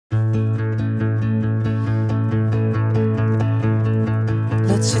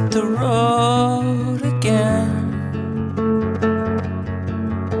let's hit the road again.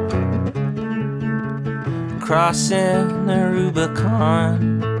 Crossing the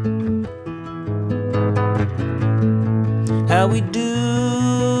Rubicon. How we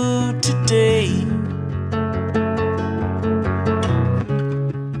do today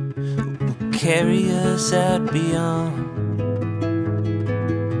will carry us out beyond.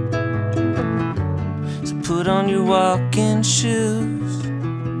 So put on your walking shoes,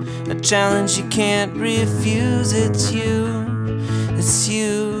 a challenge you can't refuse. It's you, it's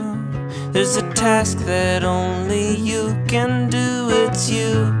you. There's a task that only you can do. It's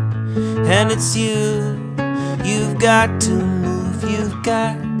you, and it's you. You've got to move, you've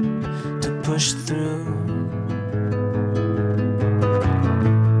got to push through.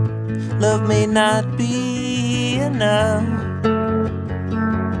 Love may not be enough,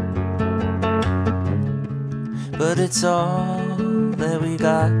 but it's all that we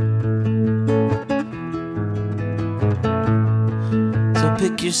got. So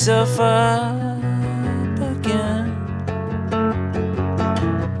pick yourself up again,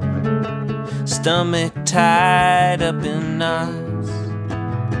 stomach tied up in knots.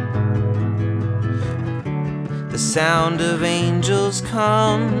 The sound of angels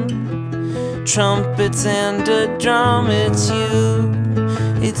come, trumpets and a drum. It's you,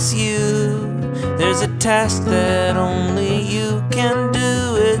 it's you. There's a task that only you can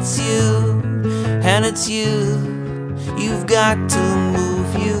do. It's you, and it's you. You've got to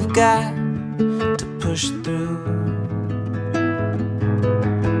move, you've got to push through.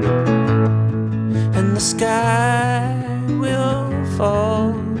 And the sky will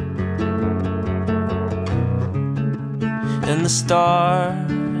fall, and the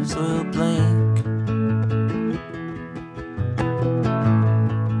stars will blink,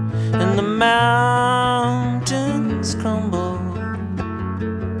 and the mountains crumble,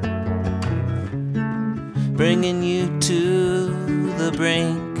 bringing you to the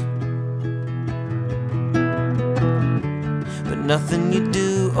brink. But nothing you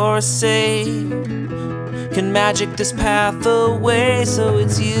do or say can magic this path away. So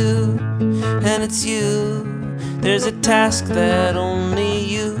it's you, and it's you. There's a task that only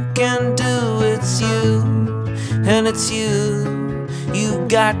you can do. It's you, and it's you. You've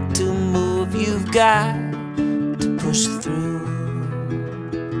got to move, you've got to push through.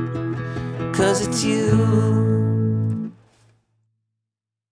 'Cause it's you.